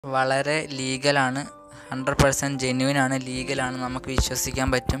വളരെ ലീഗലാണ്, 100% ജെന്യുവിനാണ്, ലീഗലാണ്, നമുക്ക് വിശ്വസിക്കാൻ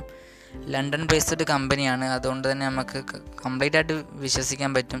പറ്റും. ലണ്ടൻ ബേസ്ഡ് കമ്പനിയാണ്, അതുകൊണ്ട് തന്നെ നമുക്ക് കംപ്ലീറ്റ് ആയിട്ട്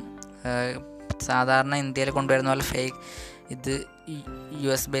വിശ്വസിക്കാൻ പറ്റും. സാധാരണ ഇന്ത്യയിൽ കൊണ്ടുവരുന്ന പോലെ ഫേക്ക് ഇത്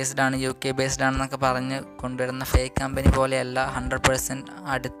US ബേസ്ഡ് ആണ്, UK ബേസ്ഡ് ആണെന്നൊക്കെ പറഞ്ഞ് കൊണ്ടുവരുന്ന ഫേക്ക് കമ്പനി പോലെയല്ല. 100%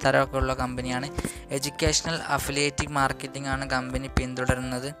 അടിത്തറമൊക്കെ ഉള്ള കമ്പനിയാണ്. എഡ്യൂക്കേഷണൽ അഫിലിയേറ്റീവ് മാർക്കറ്റിംഗ് ആണ് കമ്പനി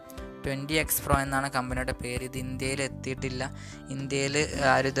പിന്തുടരുന്നത്. Twentyxpro എന്നാണ് കമ്പനിയുടെ പേര്. ഇത് ഇന്ത്യയിൽ എത്തിയിട്ടില്ല, ഇന്ത്യയിൽ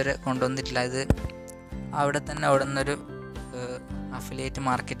ആരും ഇതുവരെ കൊണ്ടുവന്നിട്ടില്ല. ഇത് അവിടെ തന്നെ ഓടുന്നൊരു അഫിലിയേറ്റ്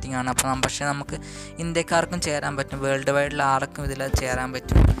മാർക്കറ്റിംഗ് ആണ്. പക്ഷേ നമുക്ക് ഇന്ത്യക്കാർക്കും ചേരാൻ പറ്റും, വേൾഡ് വൈഡിൽ ആർക്കും ഇതിൽ ചേരാൻ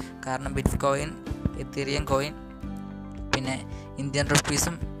പറ്റും. കാരണം ബിറ്റ് കോയിൻ, എത്തീരിയം കോയിൻ, പിന്നെ ഇന്ത്യൻ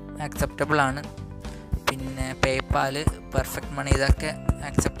റുപ്പീസും ആക്സെപ്റ്റബിൾ ആണ്. പിന്നെ പേയ്പാൽ, പെർഫെക്റ്റ് മണി, ഇതൊക്കെ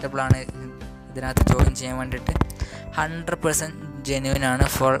ആക്സെപ്റ്റബിൾ ആണ് ഇതിനകത്ത് ജോയിൻ ചെയ്യാൻ വേണ്ടിയിട്ട്. 100% ജെന്യുവിനാണ്.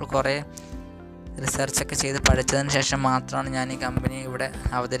 കുറേ റിസർച്ചൊക്കെ ചെയ്ത് പഠിച്ചതിന് ശേഷം മാത്രമാണ് ഞാൻ ഈ കമ്പനി ഇവിടെ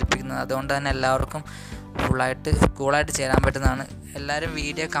അവതരിപ്പിക്കുന്നത്. അതുകൊണ്ട് തന്നെ എല്ലാവർക്കും കൂളായിട്ട് ചേരാൻ പറ്റുന്നതാണ്. എല്ലാവരും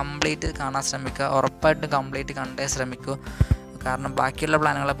വീഡിയോ കംപ്ലീറ്റ് കാണാൻ ശ്രമിക്കുക, ഉറപ്പായിട്ടും കംപ്ലീറ്റ് കണ്ടേ ശ്രമിക്കൂ. കാരണം ബാക്കിയുള്ള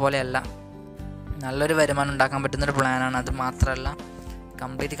പ്ലാനുകളെ പോലെയല്ല, നല്ലൊരു വരുമാനം ഉണ്ടാക്കാൻ പറ്റുന്നൊരു പ്ലാനാണ്. അത് മാത്രമല്ല,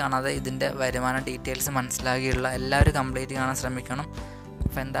 കംപ്ലീറ്റ് കാണാതെ ഇതിൻ്റെ വരുമാന ഡീറ്റെയിൽസ് മനസ്സിലാക്കിയുള്ള എല്ലാവരും കംപ്ലീറ്റ് കാണാൻ ശ്രമിക്കണം.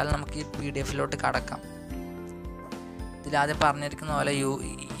 അപ്പോൾ എന്തായാലും നമുക്ക് ഈ PDF കടക്കാം. ഇതിലാദ്യം പറഞ്ഞിരിക്കുന്ന പോലെ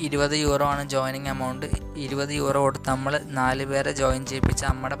 €20 ആണ് ജോയിനിങ് എമൗണ്ട്. €20 കൊടുത്ത് നമ്മൾ 4 പേരെ ജോയിൻ ചെയ്യിപ്പിച്ച്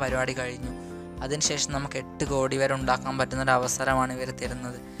നമ്മുടെ പരിപാടി കഴിഞ്ഞു. അതിനുശേഷം നമുക്ക് 8 കോടി വരെ ഉണ്ടാക്കാൻ പറ്റുന്നൊരു അവസരമാണ് ഇവർ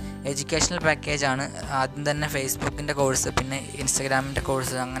തരുന്നത്. എഡ്യൂക്കേഷണൽ പാക്കേജാണ്. ആദ്യം തന്നെ ഫേസ്ബുക്കിൻ്റെ കോഴ്സ്, പിന്നെ ഇൻസ്റ്റഗ്രാമിൻ്റെ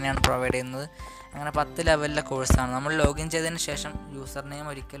കോഴ്സ്, അങ്ങനെയാണ് പ്രൊവൈഡ് ചെയ്യുന്നത്. അങ്ങനെ 10 ലെവലിലെ കോഴ്സാണ്. നമ്മൾ ലോഗിൻ ചെയ്തതിന് ശേഷം യൂസർ നെയിം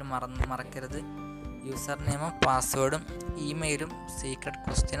ഒരിക്കലും മറക്കരുത്. യൂസർ നെയിമും പാസ്വേഡും ഇമെയിലും സീക്രട്ട്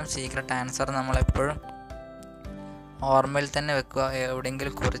ക്വസ്റ്റ്യനും സീക്രട്ട് ആൻസറും നമ്മളെപ്പോഴും ഓർമ്മയിൽ തന്നെ വെക്കുക,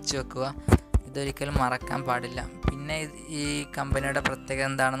 എവിടെയെങ്കിലും കുറിച്ച് വെക്കുക. ഇതൊരിക്കലും മറക്കാൻ പാടില്ല. പിന്നെ ഈ കമ്പനിയുടെ പ്രത്യേകത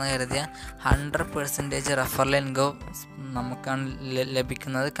എന്താണെന്ന് കരുതിയാൽ 100% റെഫറൽ ഇൻകം നമുക്കാണ്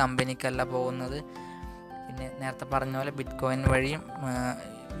ലഭിക്കുന്നത്, കമ്പനിക്കല്ല പോകുന്നത്. പിന്നെ നേരത്തെ പറഞ്ഞ പോലെ ബിറ്റ് കോയിൻ വഴിയും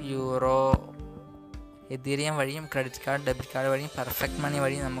എതീരിയം വഴിയും ക്രെഡിറ്റ് കാർഡ്, ഡെബിറ്റ് കാർഡ് വഴിയും പെർഫെക്റ്റ് മണി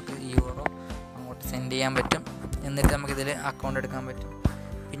വഴിയും നമുക്ക് €, അങ്ങോട്ട് സെൻഡ് ചെയ്യാൻ പറ്റും. എന്നിട്ട് നമുക്കിതിൽ അക്കൗണ്ട് എടുക്കാൻ പറ്റും.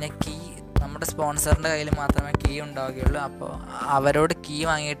 പിന്നെ നമ്മുടെ സ്പോൺസറിൻ്റെ കയ്യിൽ മാത്രമേ കീ ഉണ്ടാവുകയുള്ളൂ. അപ്പോൾ അവരോട് കീ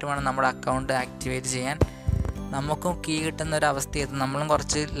വാങ്ങിയിട്ട് വേണം നമ്മുടെ അക്കൗണ്ട് ആക്ടിവേറ്റ് ചെയ്യാൻ. നമുക്കും കീ കിട്ടുന്നൊരു അവസ്ഥയെത്തും. നമ്മളും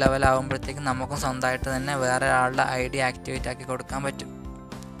കുറച്ച് ലെവലാകുമ്പോഴത്തേക്കും നമുക്കും സ്വന്തമായിട്ട് തന്നെ വേറെ ആളുടെ ID ആക്ടിവേറ്റ് ആക്കി കൊടുക്കാൻ പറ്റും.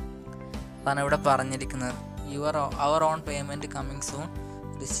 അതാണ് ഇവിടെ പറഞ്ഞിരിക്കുന്നത്. അവർ on payment coming soon,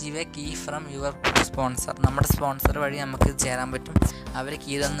 receive A key from your sponsor. നമ്മുടെ സ്പോൺസർ വഴി നമുക്ക് ഇത് ചേരാൻ പറ്റും. അവർ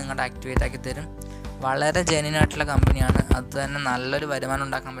കീ തന്ന് നിങ്ങളുടെ ആക്ടിവേറ്റ് ആക്കി തരും. വളരെ ജെന്യുനായിട്ടുള്ള കമ്പനിയാണ്. അത് തന്നെ നല്ലൊരു വരുമാനം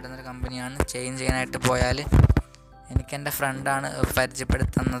ഉണ്ടാക്കാൻ പറ്റുന്നൊരു കമ്പനിയാണ്. ചെയ്യാനായിട്ട് പോയാൽ എനിക്കെൻ്റെ ഫ്രണ്ടാണ്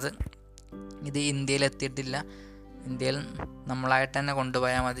പരിചയപ്പെടുത്തുന്നത്. ഇത് ഇന്ത്യയിൽ എത്തിയിട്ടില്ല, ഇന്ത്യയിൽ നമ്മളായിട്ട് തന്നെ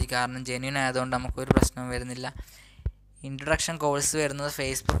കൊണ്ടുപോയാൽ മതി. കാരണം ജെന്യുൻ ആയതുകൊണ്ട് നമുക്കൊരു പ്രശ്നവും വരുന്നില്ല. ഇൻട്രൊഡക്ഷൻ കോഴ്സ് വരുന്നത്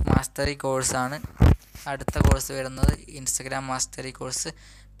ഫേസ്ബുക്ക് മാസ്റ്ററി കോഴ്സാണ്. അടുത്ത കോഴ്സ് വരുന്നത് ഇൻസ്റ്റഗ്രാം മാസ്റ്ററി കോഴ്സ്,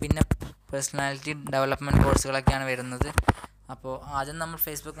 പിന്നെ പേഴ്സണാലിറ്റി ഡെവലപ്മെൻറ്റ് കോഴ്സുകളൊക്കെയാണ് വരുന്നത്. അപ്പോൾ ആദ്യം നമ്മൾ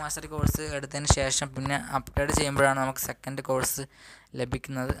ഫേസ്ബുക്ക് മാസ്റ്ററി കോഴ്സ് എടുത്തതിന് ശേഷം പിന്നെ അപ്ഗ്രേഡ് ചെയ്യുമ്പോഴാണ് നമുക്ക് സെക്കൻഡ് കോഴ്സ്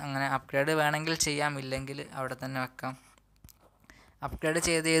ലഭിക്കുന്നത്. അങ്ങനെ അപ്ഗ്രേഡ് വേണമെങ്കിൽ ചെയ്യാം, ഇല്ലെങ്കിൽ അവിടെ തന്നെ വെക്കാം. അപ്ഗ്രേഡ്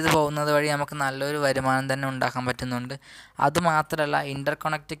ചെയ്ത് പോകുന്നത് വഴി നമുക്ക് നല്ലൊരു വരുമാനം തന്നെ ഉണ്ടാക്കാൻ പറ്റുന്നുണ്ട്. അതുമാത്രമല്ല, ഇൻ്റർ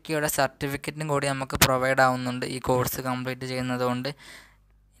കണക്റ്റിവിറ്റിയുടെ സർട്ടിഫിക്കറ്റും കൂടി നമുക്ക് പ്രൊവൈഡ് ആവുന്നുണ്ട് ഈ കോഴ്സ് കംപ്ലീറ്റ് ചെയ്യുന്നത് കൊണ്ട്.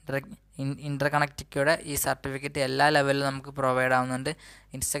 ഇൻ്റർ കണക്റ്റിവിറ്റിയുടെ ഈ സർട്ടിഫിക്കറ്റ് എല്ലാ ലെവലിലും നമുക്ക് പ്രൊവൈഡ് ആവുന്നുണ്ട്.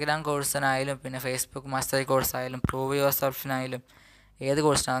 ഇൻസ്റ്റഗ്രാം കോഴ്സിനായാലും പിന്നെ ഫേസ്ബുക്ക് മാസ്റ്ററി കോഴ്സായാലും പ്രൂവ് യുവർ സെൽഫിനായാലും ഏത്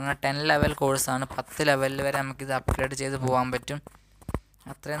കോഴ്സിനാണ്. അങ്ങനെ 10 ലെവൽ കോഴ്സാണ്. 10 ലെവലിൽ വരെ നമുക്കിത് അപ്ഗ്രേഡ് ചെയ്ത് പോകാൻ പറ്റും.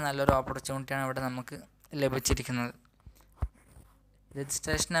 അത്രയും നല്ലൊരു ഓപ്പർച്യൂണിറ്റിയാണ് ഇവിടെ നമുക്ക് ലഭിച്ചിരിക്കുന്നത്.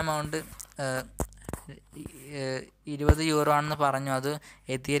 രജിസ്ട്രേഷൻ എമൗണ്ട് €20 ആണെന്ന് പറഞ്ഞു. അത്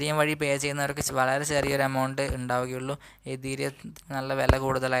എതീരിയം വഴി പേ ചെയ്യുന്നവർക്ക് വളരെ ചെറിയൊരു എമൗണ്ട് ഉണ്ടാവുകയുള്ളൂ. എതീരിയത്തിന് നല്ല വില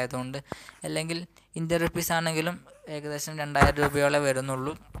കൂടുതലായതുകൊണ്ട്. അല്ലെങ്കിൽ ഇന്ത്യൻ റുപ്പീസ് ആണെങ്കിലും ഏകദേശം ₹2000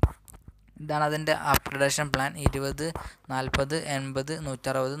 വരുന്നുള്ളൂ. ഇതാണ് അതിൻ്റെ അപ്ഗ്രേഡേഷൻ പ്ലാൻ. 20, 40, 80,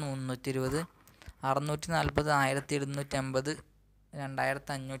 160, 320, 640, 1780,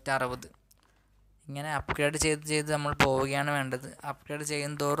 2560. ഇങ്ങനെ അപ്ഗ്രേഡ് ചെയ്ത് നമ്മൾ പോവുകയാണ് വേണ്ടത്. അപ്ഗ്രേഡ്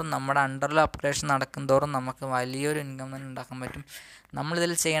ചെയ്യും തോറും നമ്മുടെ അണ്ടറിൽ അപ്ഗ്രേഡേഷൻ നടക്കും തോറും നമുക്ക് വലിയൊരു ഇൻകം തന്നെ ഉണ്ടാക്കാൻ പറ്റും.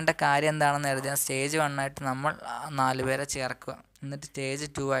 നമ്മളിതിൽ ചെയ്യേണ്ട കാര്യം എന്താണെന്ന് കരുതിയാൽ സ്റ്റേജ് 1 ആയിട്ട് നമ്മൾ 4 പേരെ ചേർക്കുക. എന്നിട്ട് സ്റ്റേജ്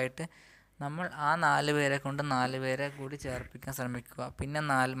 2 ആയിട്ട് നമ്മൾ ആ 4 പേരെ കൊണ്ട് 4 പേരെ കൂടി ചേർപ്പിക്കാൻ ശ്രമിക്കുക. പിന്നെ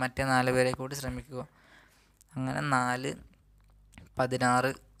മറ്റേ 4 പേരെ കൂടി ശ്രമിക്കുക. അങ്ങനെ 4,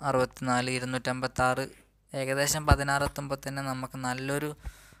 16, 64, 256, ഏകദേശം 16 എത്തുമ്പോൾ തന്നെ നമുക്ക് നല്ലൊരു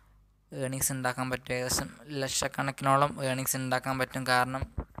ഏണിങ്സ് ഉണ്ടാക്കാൻ പറ്റും. ഏകദേശം ലക്ഷക്കണക്കിനോളം ഏണിങ്സ് ഉണ്ടാക്കാൻ പറ്റും. കാരണം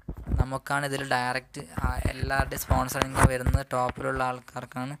നമുക്കാണ് ഇതിൽ ഡയറക്റ്റ് എല്ലാവരുടെയും സ്പോൺസറിങ് വരുന്നത് ടോപ്പിലുള്ള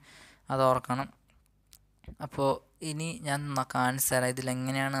ആൾക്കാർക്കാണ്, അത് ഓർക്കണം. അപ്പോൾ ഇനി ഞാൻ കാണിച്ചു തരാം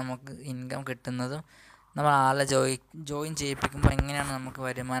ഇതിലെങ്ങനെയാണ് നമുക്ക് ഇൻകം കിട്ടുന്നതും നമ്മൾ ആളെ ജോയിൻ ചെയ്യിപ്പിക്കുമ്പോൾ എങ്ങനെയാണ് നമുക്ക്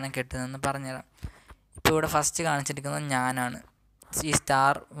വരുമാനം കിട്ടുന്നതെന്ന് പറഞ്ഞുതരാം. ഇപ്പോൾ ഇവിടെ ഫസ്റ്റ് കാണിച്ചിരിക്കുന്നത് ഞാനാണ്. ഈ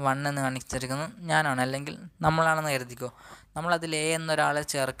സ്റ്റാർ 1 എന്ന് കാണിച്ചിരിക്കുന്നത് ഞാനാണ്, അല്ലെങ്കിൽ നമ്മളാണെന്ന് കരുതിക്കോ. നമ്മളതിൽ എ എന്നൊരാളെ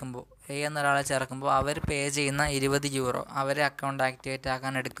ചേർക്കുമ്പോൾ അവർ പേ ചെയ്യുന്ന 20 യൂറോ, അവരെ അക്കൗണ്ട് ആക്ടിവേറ്റ്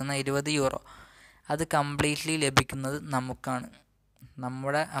ആക്കാൻ എടുക്കുന്ന 20 യൂറോ, അത് കംപ്ലീറ്റ്ലി ലഭിക്കുന്നത് നമുക്കാണ്.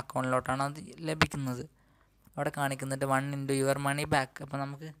 നമ്മുടെ അക്കൗണ്ടിലോട്ടാണ് അത് ലഭിക്കുന്നത്. അവിടെ കാണിക്കുന്നുണ്ട് 1 into your money back. അപ്പോൾ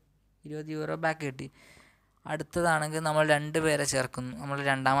നമുക്ക് 20 യൂറോ ബാക്ക് കിട്ടി. അടുത്തതാണെങ്കിൽ നമ്മൾ 2 പേരെ ചേർക്കുന്നു. നമ്മൾ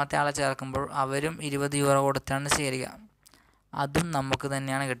രണ്ടാമത്തെ ആളെ ചേർക്കുമ്പോൾ അവരും 20 യൂറോ കൊടുത്താണ് ചേരുക. അതും നമുക്ക്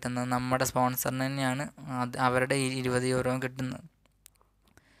തന്നെയാണ് കിട്ടുന്നത്, നമ്മുടെ സ്പോൺസറിന് തന്നെയാണ് അവരുടെ 20 യൂറോ കിട്ടുന്നത്.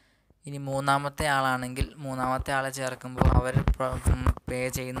 ഇനി മൂന്നാമത്തെ ആളാണെങ്കിൽ മൂന്നാമത്തെ ആളെ ചേർക്കുമ്പോൾ അവർ പേ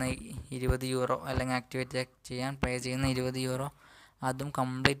ചെയ്യുന്ന 20 യൂറോ, അല്ലെങ്കിൽ ആക്ടിവേറ്റ് ചെയ്യാൻ പേ ചെയ്യുന്ന 20 യൂറോ, അതും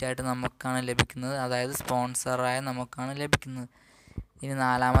കംപ്ലീറ്റ് ആയിട്ട് നമുക്കാണ് ലഭിക്കുന്നത്, അതായത് സ്പോൺസറായ നമുക്കാണ് ലഭിക്കുന്നത്. ഇനി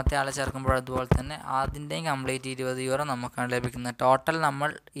നാലാമത്തെ ആളെ ചേർക്കുമ്പോൾ അതുപോലെ തന്നെ അതിൻ്റെയും കംപ്ലീറ്റ് 20 യൂറോ നമുക്കാണ് ലഭിക്കുന്നത്. ടോട്ടൽ നമ്മൾ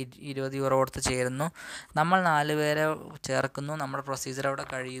 20 യൂറോ കൊടുത്ത് ചേരുന്നു. നമ്മൾ 4 പേരെ ചേർക്കുന്നു, നമ്മുടെ പ്രൊസീജിയർ അവിടെ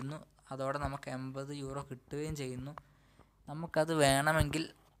കഴിയുന്നു. അതോടെ നമുക്ക് 80 യൂറോ കിട്ടുകയും ചെയ്യുന്നു. നമുക്കത് വേണമെങ്കിൽ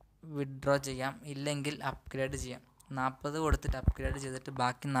വിഡ്രോ ചെയ്യാം, ഇല്ലെങ്കിൽ അപ്ഗ്രേഡ് ചെയ്യാം. 40 കൊടുത്തിട്ട് അപ്ഗ്രേഡ് ചെയ്തിട്ട്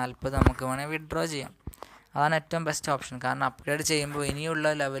ബാക്കി 40 നമുക്ക് വേണമെങ്കിൽ വിഡ്രോ ചെയ്യാം. അതാണ് ഏറ്റവും ബെസ്റ്റ് ഓപ്ഷൻ. കാരണം അപ്ഗ്രേഡ് ചെയ്യുമ്പോൾ ഇനിയുള്ള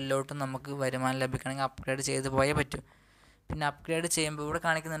ലെവലിലോട്ട് നമുക്ക് വരുമാനം ലഭിക്കണമെങ്കിൽ അപ്ഗ്രേഡ് ചെയ്ത് പോയേ പറ്റൂ. പിന്നെ അപ്ഗ്രേഡ് ചെയ്യുമ്പോൾ ഇവിടെ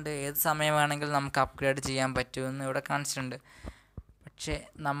കാണിക്കുന്നുണ്ട് ഏത് സമയം വേണമെങ്കിലും നമുക്ക് അപ്ഗ്രേഡ് ചെയ്യാൻ പറ്റുമെന്ന് ഇവിടെ കാണിച്ചിട്ടുണ്ട്. പക്ഷേ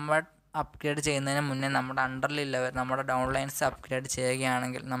നമ്മൾ അപ്ഗ്രേഡ് ചെയ്യുന്നതിന് മുന്നേ നമ്മുടെ അണ്ടറിലുള്ളവർ നമ്മുടെ ഡൗൺലൈൻസ് അപ്ഗ്രേഡ്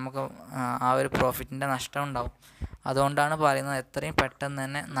ചെയ്യുകയാണെങ്കിൽ നമുക്ക് ആ ഒരു പ്രോഫിറ്റിൻ്റെ നഷ്ടം ഉണ്ടാവും. അതുകൊണ്ടാണ് പറയുന്നത് എത്രയും പെട്ടെന്ന്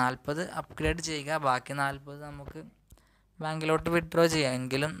തന്നെ 40 അപ്ഗ്രേഡ് ചെയ്യുക, ബാക്കി 40 നമുക്ക് ബാങ്കിലോട്ട് വിഡ്രോ ചെയ്യാം,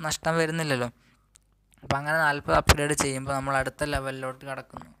 എങ്കിലും നഷ്ടം വരുന്നില്ലല്ലോ. അപ്പോൾ അങ്ങനെ 40 അപ്ഗ്രേഡ് ചെയ്യുമ്പോൾ നമ്മൾ അടുത്ത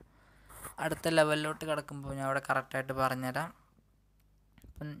ലെവലിലോട്ട് കടക്കുമ്പോൾ ഞാൻ അവിടെ കറക്റ്റായിട്ട് പറഞ്ഞുതരാം.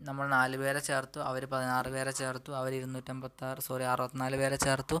 ഇപ്പം നമ്മൾ 4 പേരെ ചേർത്തു, അവർ 16 പേരെ ചേർത്തു, അവർ 64 പേരെ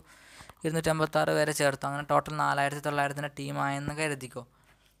ചേർത്തു, 256 പേരെ ചേർത്തു. അങ്ങനെ ടോട്ടൽ 4900 ടീമായെന്ന് കരുതിക്കോ.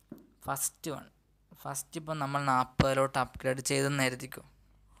 ഫസ്റ്റ് ഇപ്പം നമ്മൾ 40 അപ്ഗ്രേഡ് ചെയ്തെന്ന് കരുതിക്കോ.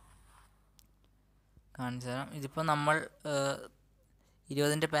 കാണിച്ചു തരാം. ഇതിപ്പോൾ നമ്മൾ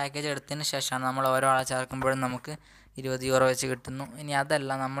 20ൻ്റെ പാക്കേജ് എടുത്തതിന് ശേഷമാണ് നമ്മൾ ഓരോ ആളെ ചേർക്കുമ്പോഴും നമുക്ക് 20 യൂറോ വെച്ച് കിട്ടുന്നു. ഇനി അതല്ല,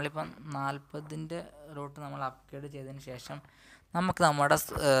 നമ്മളിപ്പം 40ൻ്റെ റൂട്ട് നമ്മൾ അപ്ഗ്രേഡ് ചെയ്തതിന് ശേഷം നമുക്ക് നമ്മുടെ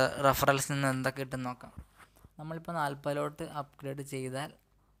റെഫറൽസിൽ നിന്ന് എന്തൊക്കെ കിട്ടും നോക്കാം. നമ്മളിപ്പോൾ 40 അപ്ഗ്രേഡ് ചെയ്താൽ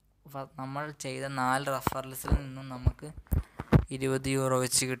നമ്മൾ ചെയ്ത 4 റെഫറൽസിൽ നിന്നും നമുക്ക് 20 യൂറോ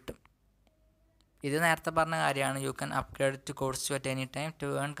വെച്ച് കിട്ടും. ഇത് നേരത്തെ പറഞ്ഞ കാര്യമാണ്. You can upgrade two course to at any time to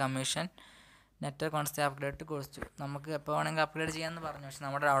earn commission network കോൺസ്റ്റേ upgrade two course to. നമുക്ക് എപ്പോൾ വേണമെങ്കിൽ അപ്ഗ്രേഡ് ചെയ്യാമെന്ന് പറഞ്ഞു. പക്ഷേ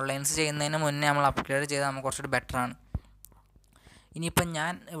നമ്മുടെ ഓൺലൈൻസ് ചെയ്യുന്നതിന് മുന്നേ നമ്മൾ അപ്ഗ്രേഡ് ചെയ്താൽ നമുക്ക് കുറച്ചുകൂടി ബെറ്ററാണ്. ഇനിയിപ്പം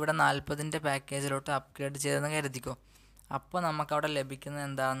ഞാൻ ഇവിടെ 40ൻ്റെ പാക്കേജിലോട്ട് അപ്ഗ്രേഡ് ചെയ്തെന്ന് കരുതിക്കോ. അപ്പോൾ നമുക്കവിടെ ലഭിക്കുന്നത്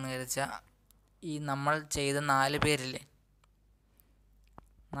എന്താണെന്ന് വെച്ചാൽ, ഈ നമ്മൾ ചെയ്ത 4 പേരില്ലേ,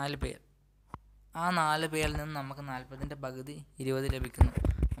 4 പേർ, ആ 4 പേരിൽ നിന്ന് നമുക്ക് 40ൻ്റെ പകുതി 20 ലഭിക്കുന്നു.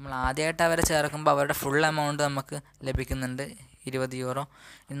 നമ്മൾ ആദ്യമായിട്ട് അവരെ ചേർക്കുമ്പോൾ അവരുടെ ഫുൾ എമൗണ്ട് നമുക്ക് ലഭിക്കുന്നുണ്ട്, 20 യൂറോ.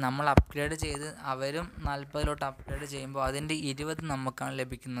 ഇനി നമ്മൾ അപ്ഗ്രേഡ് ചെയ്ത് അവരും 40 അപ്ഗ്രേഡ് ചെയ്യുമ്പോൾ അതിൻ്റെ 20 നമുക്കാണ്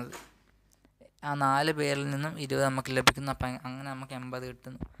ലഭിക്കുന്നത്. ആ 4 പേരിൽ നിന്നും 20 നമുക്ക് ലഭിക്കുന്നു. അപ്പം അങ്ങനെ നമുക്ക് 80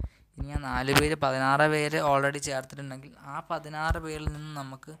 കിട്ടുന്നു. ഇനി ആ 4 പേര് 16 പേര് ഓൾറെഡി ചേർത്തിട്ടുണ്ടെങ്കിൽ ആ 16 പേരിൽ നിന്ന്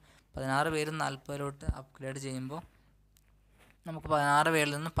നമുക്ക് 16 പേരും 40 അപ്ഗ്രേഡ് ചെയ്യുമ്പോൾ നമുക്ക് 16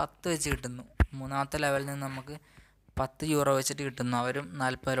 പേരിൽ നിന്ന് 10 വെച്ച് കിട്ടുന്നു. മൂന്നാമത്തെ ലെവലിൽ നിന്ന് നമുക്ക് 10 യൂറോ വെച്ചിട്ട് കിട്ടുന്നു, അവരും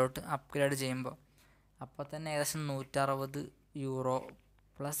 40 അപ്ഗ്രേഡ് ചെയ്യുമ്പോൾ. അപ്പോൾ തന്നെ ഏകദേശം 160 യൂറോ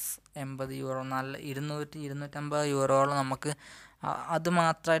പ്ലസ് 80 യൂറോ, നല്ല 250 യൂറോളം നമുക്ക് അത്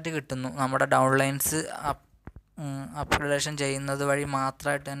മാത്രമായിട്ട് കിട്ടുന്നു. നമ്മുടെ ഡൗൺലൈൻസ് അപ്ഗ്രേഡേഷൻ ചെയ്യുന്നത് വഴി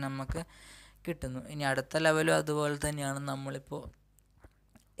മാത്രമായിട്ട് തന്നെ നമുക്ക് കിട്ടുന്നു. ഇനി അടുത്ത ലെവലും അതുപോലെ തന്നെയാണ്. നമ്മളിപ്പോൾ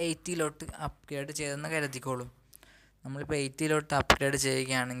 80 അപ്ഗ്രേഡ് ചെയ്തെന്ന് കരുതിക്കോളൂ. നമ്മളിപ്പോൾ 80 അപ്ഗ്രേഡ്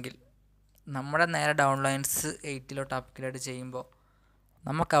ചെയ്യുകയാണെങ്കിൽ നമ്മുടെ നേരെ ഡൗൺലൈൻസ് 80 അപ്ഗ്രേഡ് ചെയ്യുമ്പോൾ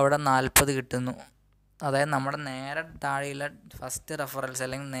നമുക്കവിടെ 40 കിട്ടുന്നു. അതായത് നമ്മുടെ നേരെ താഴെയുള്ള ഫസ്റ്റ് റെഫറൽസ്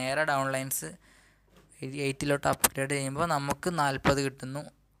അല്ലെങ്കിൽ നേരെ ഡൗൺലൈൻസ് 80 അപ്ഗ്രേഡ് ചെയ്യുമ്പോൾ നമുക്ക് 40 കിട്ടുന്നു.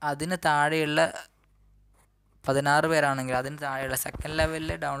 അതിന് താഴെയുള്ള 16 പേരാണെങ്കിൽ അതിന് താഴെയുള്ള സെക്കൻഡ്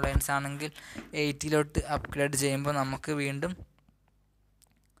ലെവലിലെ ഡൗൺലൈൻസ് ആണെങ്കിൽ 80 അപ്ഗ്രേഡ് ചെയ്യുമ്പോൾ നമുക്ക് വീണ്ടും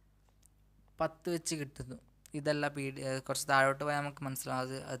 10 വെച്ച് കിട്ടുന്നു. ഇതല്ല കുറച്ച് താഴോട്ട് പോയാൽ നമുക്ക് മനസ്സിലാവും.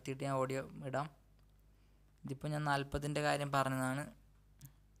 അത് എത്തിയിട്ട് ഞാൻ ഓഡിയോ ഇടാം. ഇതിപ്പോൾ ഞാൻ 40ൻ്റെ കാര്യം പറഞ്ഞതാണ്.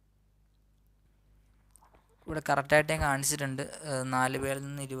 ഇവിടെ കറക്റ്റായിട്ട് ഞാൻ കാണിച്ചിട്ടുണ്ട്. 4 പേരിൽ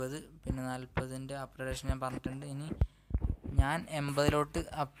നിന്ന് 20, പിന്നെ 40ൻ്റെ അപ്ഗ്രേഡേഷൻ ഞാൻ പറഞ്ഞിട്ടുണ്ട്. ഇനി ഞാൻ 80-ലോട്ട്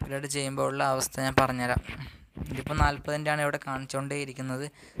അപ്ഗ്രേഡ് ചെയ്യുമ്പോൾ ഉള്ള അവസ്ഥ ഞാൻ പറഞ്ഞുതരാം. ഇതിപ്പോൾ 40-ൻ്റെയാണ് ഇവിടെ കാണിച്ചുകൊണ്ടേയിരിക്കുന്നത്.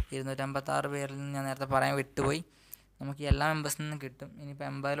 256 പേരിൽ നിന്ന് ഞാൻ നേരത്തെ പറയാൻ വിട്ടുപോയി. നമുക്ക് എല്ലാ മെമ്പേഴ്സിൽ നിന്നും കിട്ടും. ഇനിയിപ്പോൾ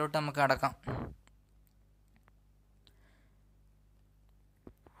 80-ലോട്ട് നമുക്ക് അടക്കാം.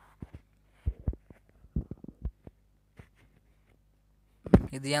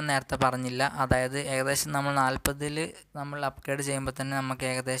 ഇത് ഞാൻ നേരത്തെ പറഞ്ഞില്ല. അതായത് ഏകദേശം നമ്മൾ 40-ൽ നമ്മൾ അപ്ഗ്രേഡ് ചെയ്യുമ്പോൾ തന്നെ നമുക്ക്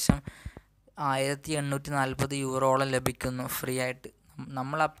ഏകദേശം 1840 യൂറോളം ലഭിക്കുന്നു ഫ്രീ ആയിട്ട്.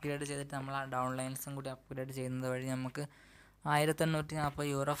 നമ്മൾ അപ്ഗ്രേഡ് ചെയ്തിട്ട് നമ്മൾ ആ ഡൗൺലൈൻസും കൂടി അപ്ഗ്രേഡ് ചെയ്യുന്നത് വഴി നമുക്ക് 1840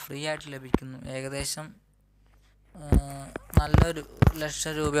 യൂറോ ഫ്രീ ആയിട്ട് ലഭിക്കുന്നു. ഏകദേശം നല്ലൊരു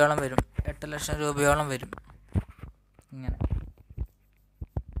ലക്ഷം രൂപയോളം വരും, 8 ലക്ഷം രൂപയോളം വരും. ഇങ്ങനെ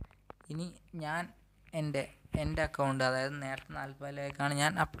ഇനി ഞാൻ എൻ്റെ അക്കൗണ്ട്, അതായത് നേരത്തെ 40-ലേക്കാണ്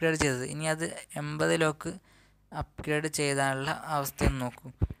ഞാൻ അപ്ഗ്രേഡ് ചെയ്തത്. ഇനി അത് 80-ലേക്ക് അപ്ഗ്രേഡ് ചെയ്താനുള്ള അവസ്ഥയൊന്ന് നോക്കൂ.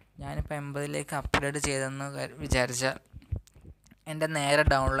 ഞാനിപ്പോൾ 80-ലേക്ക് അപ്ഗ്രേഡ് ചെയ്തെന്ന് വിചാരിച്ചാൽ എൻ്റെ നേരെ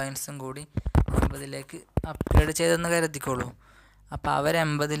ഡൗൺലൈൻസും കൂടി 80-ലേക്ക് അപ്ഗ്രേഡ് ചെയ്തെന്ന് കരുതിക്കോളൂ. അപ്പോൾ അവർ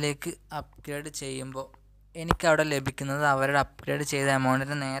 80-ലേക്ക് അപ്ഗ്രേഡ് ചെയ്യുമ്പോൾ എനിക്കവിടെ ലഭിക്കുന്നത് അവരുടെ അപ്ഗ്രേഡ് ചെയ്ത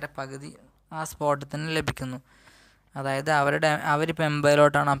എമൗണ്ടിൻ്റെ നേരെ പകുതി ആ സ്പോട്ടിൽ തന്നെ ലഭിക്കുന്നു. അതായത് അവരിപ്പോൾ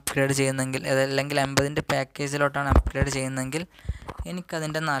 80-ലോട്ടാണ് അപ്ഗ്രേഡ് ചെയ്യുന്നതെങ്കിൽ, അല്ലെങ്കിൽ 80-ൻ്റെ പാക്കേജിലോട്ടാണ് അപ്ഗ്രേഡ് ചെയ്യുന്നതെങ്കിൽ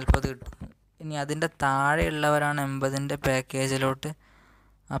എനിക്കതിൻ്റെ 40 കിട്ടുന്നു. ഇനി അതിൻ്റെ താഴെയുള്ളവരാണ് 80-ൻ്റെ പാക്കേജിലോട്ട്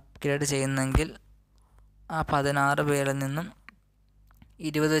അപ്ഗ്രേഡ് ചെയ്യുന്നതെങ്കിൽ ആ 16 പേരിൽ നിന്നും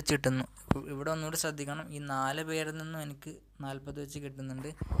 20 വെച്ച് കിട്ടുന്നു. ഇവിടെ ഒന്നുകൂടി ശ്രദ്ധിക്കണം, ഈ 4 പേരിൽ നിന്നും എനിക്ക് 40 വെച്ച് കിട്ടുന്നുണ്ട്.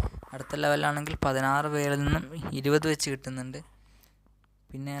 അടുത്ത ലെവലാണെങ്കിൽ 16 പേരിൽ നിന്നും 20 വെച്ച് കിട്ടുന്നുണ്ട്.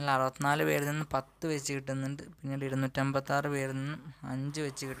 പിന്നെ 64 പേരിൽ നിന്നും 10 വെച്ച് കിട്ടുന്നുണ്ട്. പിന്നീട് 256 പേരിൽ നിന്നും 5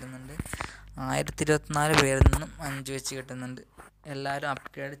 വെച്ച് കിട്ടുന്നുണ്ട്. 1024 പേരിൽ നിന്നും 5 വെച്ച് കിട്ടുന്നുണ്ട്. എല്ലാവരും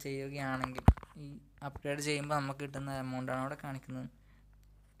അപ്ഗ്രേഡ് ചെയ്യുകയാണെങ്കിൽ, ഈ അപ്ഗ്രേഡ് ചെയ്യുമ്പോൾ നമുക്ക് കിട്ടുന്ന എമൗണ്ടാണ് അവിടെ കാണിക്കുന്നത്.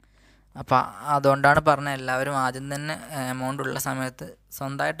 അപ്പോൾ അതുകൊണ്ടാണ് പറഞ്ഞത്, എല്ലാവരും ആദ്യം തന്നെ എമൗണ്ട് ഉള്ള സമയത്ത്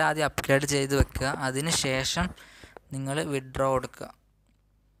സ്വന്തമായിട്ട് ആദ്യം അപ്ഗ്രേഡ് ചെയ്ത് വെക്കുക. അതിന് ശേഷം നിങ്ങൾ വിഡ്രോ കൊടുക്കുക.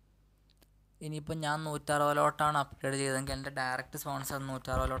 ഇനിയിപ്പോൾ ഞാൻ 160-ലോട്ടാണ് അപ്ഗ്രേഡ് ചെയ്തതെങ്കിൽ എൻ്റെ ഡയറക്റ്റ് സ്പോൺസർ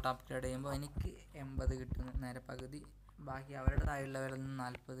 160-ലോട്ട് അപ്ഗ്രേഡ് ചെയ്യുമ്പോൾ എനിക്ക് 80 കിട്ടുന്നു, നേരെ പകുതി. ബാക്കി അവരുടെ താഴെയുള്ളവരിൽ നിന്ന്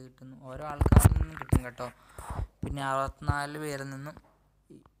 40 കിട്ടുന്നു. ഓരോ ആൾക്കാരിൽ നിന്നും കിട്ടും കേട്ടോ. പിന്നെ 64 പേരിൽ നിന്നും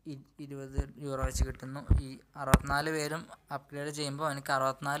 20 യൂറോ വെച്ച് കിട്ടുന്നു. ഈ 64 പേരും അപ്ഗ്രേഡ് ചെയ്യുമ്പോൾ എനിക്ക്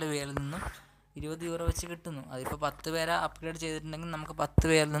 64 പേരിൽ നിന്നും 20 യൂറോ വെച്ച് കിട്ടുന്നു. അതിപ്പോൾ 10 പേരെ അപ്ഗ്രേഡ് ചെയ്തിട്ടുണ്ടെങ്കിൽ നമുക്ക് 10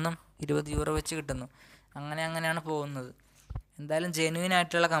 പേരിൽ നിന്നും 20 യൂറോ വെച്ച് കിട്ടുന്നു. അങ്ങനെയാണ് പോകുന്നത്. എന്തായാലും ജെന്യൂൻ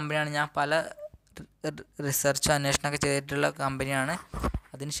ആയിട്ടുള്ള കമ്പനിയാണ്. ഞാൻ പല റിസർച്ച് അന്വേഷണമൊക്കെ ചെയ്തിട്ടുള്ള കമ്പനിയാണ്.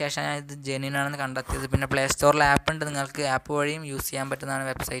 അതിനുശേഷം ഞാൻ ഇത് ജെന്യൂൻ ആണെന്ന് കണ്ടെത്തിയത്. പിന്നെ പ്ലേ സ്റ്റോറിൽ ആപ്പ് ഉണ്ട്, നിങ്ങൾക്ക് ആപ്പ് വഴിയും യൂസ് ചെയ്യാൻ പറ്റുന്നതാണ്.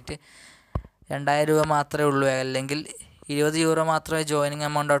 വെബ്സൈറ്റ് 2000 രൂപ മാത്രമേ ഉള്ളൂ, അല്ലെങ്കിൽ 20 യൂറോ മാത്രമേ ജോയിനിങ്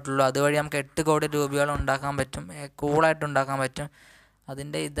എമൗണ്ട് ആയിട്ടുള്ളൂ. അതുവഴി നമുക്ക് 8 കോടി രൂപയോളം ഉണ്ടാക്കാൻ പറ്റും, കൂളായിട്ട് ഉണ്ടാക്കാൻ പറ്റും.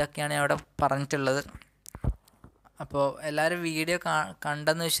 അതിൻ്റെ ഇതൊക്കെയാണ് അവിടെ പറഞ്ഞിട്ടുള്ളത്. അപ്പോൾ എല്ലാവരും വീഡിയോ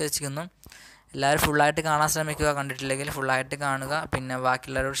കണ്ടെന്ന് വിശ്വസിക്കുന്നു. എല്ലാവരും ഫുള്ളായിട്ട് കാണാൻ ശ്രമിക്കുക, കണ്ടിട്ടില്ലെങ്കിൽ ഫുള്ളായിട്ട് കാണുക. പിന്നെ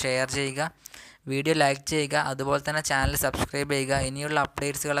ബാക്കിയുള്ളവരോട് ഷെയർ ചെയ്യുക, വീഡിയോ ലൈക്ക് ചെയ്യുക, അതുപോലെ തന്നെ ചാനൽ സബ്സ്ക്രൈബ് ചെയ്യുക. ഇനിയുള്ള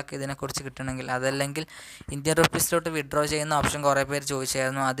അപ്ഡേറ്റ്സുകളൊക്കെ ഇതിനെക്കുറിച്ച് കിട്ടണമെങ്കിൽ, അതല്ലെങ്കിൽ ഇന്ത്യൻ റുപ്പീസിലോട്ട് വിഡ്രോ ചെയ്യുന്ന ഓപ്ഷൻ കുറേ പേര്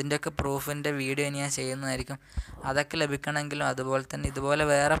ചോദിച്ചായിരുന്നു. അതിൻ്റെയൊക്കെ പ്രൂഫിൻ്റെ വീഡിയോ ഇനി ഞാൻ ചെയ്യുന്നതായിരിക്കും. അതൊക്കെ ലഭിക്കണമെങ്കിലും, അതുപോലെ തന്നെ ഇതുപോലെ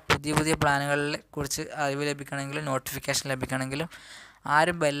വേറെ പുതിയ പ്ലാനുകളെ കുറിച്ച് അറിവ് ലഭിക്കണമെങ്കിലും, നോട്ടിഫിക്കേഷൻ ലഭിക്കണമെങ്കിലും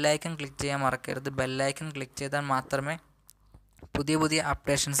ആരും ബെല്ലൈക്കൺ ക്ലിക്ക് ചെയ്യാൻ മറക്കരുത്. ബെല്ലൈക്കൺ ക്ലിക്ക് ചെയ്താൽ മാത്രമേ പുതിയ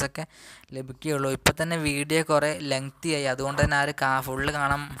അപ്ഡേഷൻസൊക്കെ ലഭിക്കുകയുള്ളൂ. ഇപ്പോൾ തന്നെ വീഡിയോ കുറേ ലെങ്തി ആയി, അതുകൊണ്ട് തന്നെ ആരും ഫുള്ള്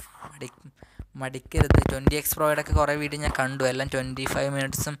കാണാൻ മടിക്കരുത്. 20xproയുടെ കുറേ വീഡിയോ ഞാൻ കണ്ടു, എല്ലാം 25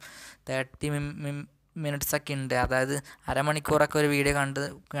 മിനിറ്റ്സും 30 മിനിറ്റ്സൊക്കെ ഉണ്ട്. അതായത് അരമണിക്കൂറൊക്കെ ഒരു വീഡിയോ കണ്ടു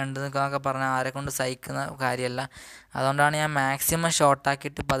പറഞ്ഞാൽ ആരെ കൊണ്ട് സഹിക്കുന്ന കാര്യമല്ല. അതുകൊണ്ടാണ് ഞാൻ മാക്സിമം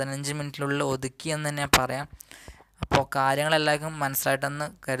ഷോർട്ടാക്കിയിട്ട് 15 മിനിറ്റിനുള്ളിൽ ഒതുക്കിയെന്ന് തന്നെ പറയാം. അപ്പോൾ കാര്യങ്ങളെല്ലാവർക്കും മനസ്സിലായിട്ടെന്ന്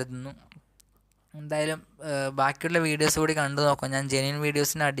കരുതുന്നു. എന്തായാലും ബാക്കിയുള്ള വീഡിയോസ് കൂടി കണ്ടു നോക്കാം. ഞാൻ ജെന്യൂൻ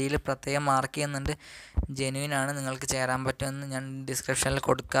വീഡിയോസിൻ്റെ അടിയിൽ പ്രത്യേകം മാർക്ക് ചെയ്യുന്നുണ്ട്, ജെന്യൂൻ ആണ്, നിങ്ങൾക്ക് ചേരാൻ പറ്റുമെന്ന് ഞാൻ ഡിസ്ക്രിപ്ഷനിൽ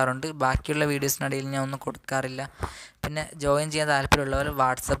കൊടുക്കാറുണ്ട്. ബാക്കിയുള്ള വീഡിയോസിൻ്റെ അടിയിൽ ഞാൻ ഒന്നും കൊടുക്കാറില്ല. പിന്നെ ജോയിൻ ചെയ്യാൻ താല്പര്യമുള്ളവർ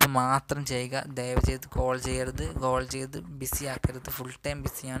വാട്സപ്പ് മാത്രം ചെയ്യുക. ദയവ് ചെയ്ത് കോൾ ചെയ്ത് ബിസി ആക്കരുത്, ഫുൾ ടൈം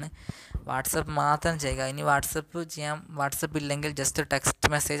ബിസിയാണ്. വാട്സപ്പ് മാത്രം ചെയ്യുക. ഇനി വാട്സപ്പ് ഇല്ലെങ്കിൽ ജസ്റ്റ്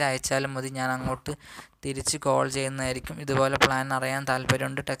ടെക്സ്റ്റ് മെസ്സേജ് അയച്ചാലും മതി, ഞാൻ അങ്ങോട്ട് തിരിച്ച് കോൾ ചെയ്യുന്നതായിരിക്കും. ഇതുപോലെ പ്ലാൻ അറിയാൻ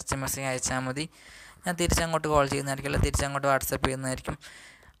താല്പര്യമുണ്ട്, ടെക്സ്റ്റ് മെസ്സേജ് അയച്ചാൽ മതി, ഞാൻ തിരിച്ചങ്ങോട്ട് കോൾ ചെയ്യുന്നതായിരിക്കും, അല്ലെങ്കിൽ തിരിച്ചങ്ങോട്ട് വാട്സപ്പ് ചെയ്യുന്നതായിരിക്കും.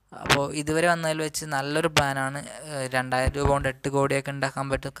 അപ്പോൾ ഇതുവരെ വന്നതിൽ വെച്ച് നല്ലൊരു പ്ലാനാണ്. 2000 രൂപ കൊണ്ട് 8 കോടിയൊക്കെ ഉണ്ടാക്കാൻ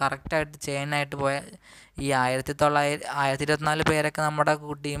പറ്റും. കറക്റ്റായിട്ട് ചെയിനായിട്ട് പോയ ഈ 1024 പേരൊക്കെ നമ്മുടെ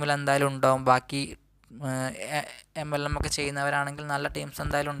ടീമിൽ എന്തായാലും ഉണ്ടാവും. ബാക്കി MLM ഒക്കെ ചെയ്യുന്നവരാണെങ്കിൽ നല്ല ടീംസ്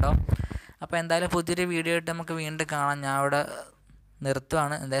എന്തായാലും ഉണ്ടാവും. അപ്പോൾ എന്തായാലും പുതിയൊരു വീഡിയോ ആയിട്ട് നമുക്ക് വീണ്ടും കാണാം. ഞാൻ ഇവിടെ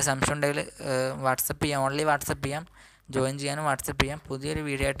നിർത്തുവാണ്. എന്തായാലും സംശയം ഉണ്ടെങ്കിൽ വാട്സപ്പ് ചെയ്യാം, ഓൺലി വാട്സപ്പ് ചെയ്യാം, ജോയിൻ ചെയ്യാനും വാട്സപ്പ് ചെയ്യാം. പുതിയൊരു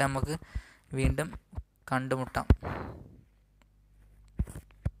വീഡിയോ ആയിട്ട് നമുക്ക് വീണ്ടും കണ്ടുമുട്ടാം.